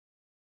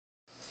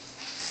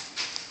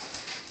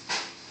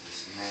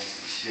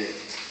shit.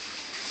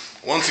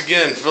 Once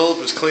again, Philip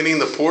is cleaning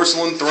the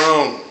porcelain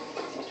throne.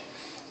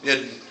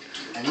 Yeah,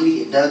 I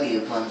need to get Dougie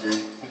a plunger.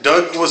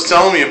 Doug was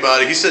telling me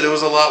about it. He said it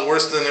was a lot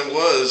worse than it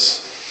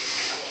was.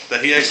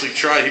 That he actually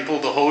tried. He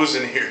pulled the hose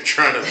in here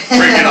trying to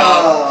break it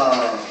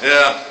off.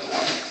 Yeah.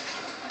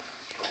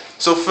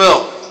 So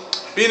Phil,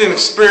 being an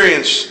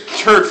experienced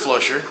turd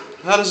flusher,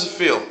 how does it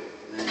feel?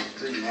 Man, it's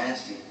pretty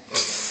nasty.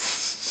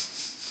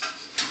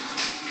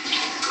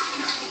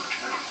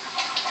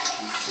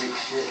 Sick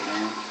shit,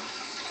 man.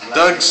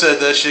 Doug said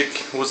that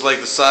shit was like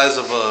the size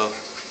of a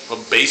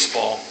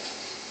baseball.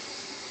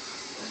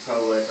 That's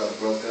probably why it's all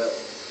broke up.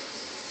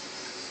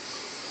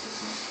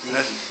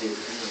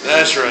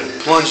 That's right.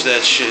 Plunge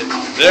that shit.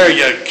 There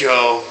you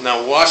go.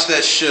 Now wash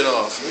that shit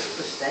off. There's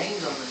the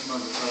stains on this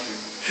motherfucker.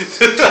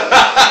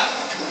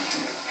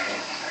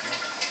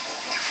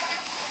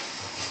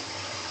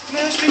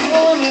 Nasty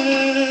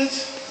walnut.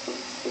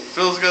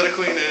 Phil's gotta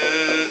clean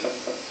it.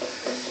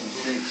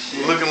 Sick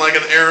shit. Looking like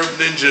an Arab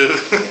ninja.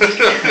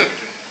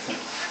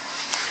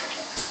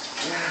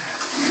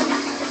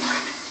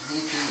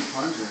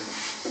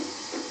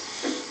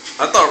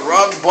 I thought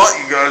Rob bought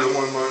you guys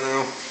one by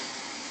now.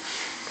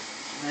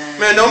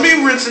 Man, don't be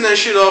rinsing that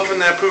shit off in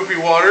that poopy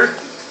water. Where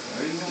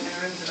are you going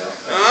to rinse it off?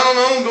 I don't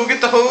know. Go get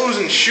the hose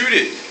and shoot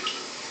it.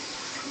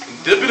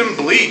 Dip it in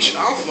bleach.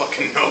 I don't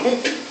fucking know.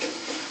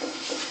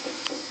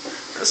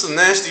 That's some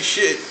nasty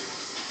shit.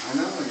 I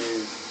know it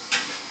is.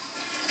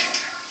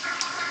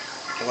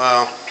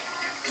 Wow.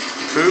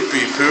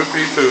 Poopy,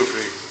 poopy,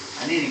 poopy.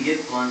 I need to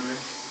get plunger.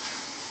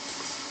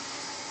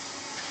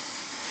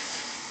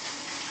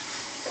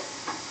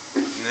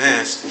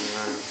 Nasty,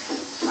 man.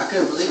 I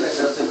couldn't believe that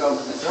girl took off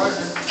with the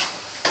charger.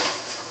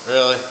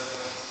 Really?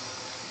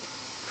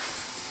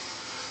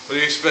 What do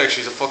you expect?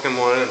 She's a fucking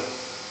Moreno.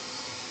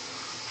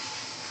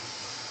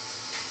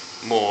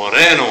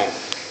 Moreno.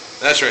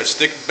 That's right.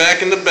 Stick it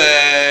back in the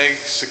bag.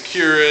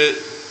 Secure it.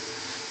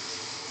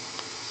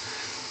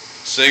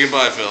 Say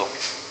goodbye, Phil.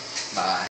 Bye.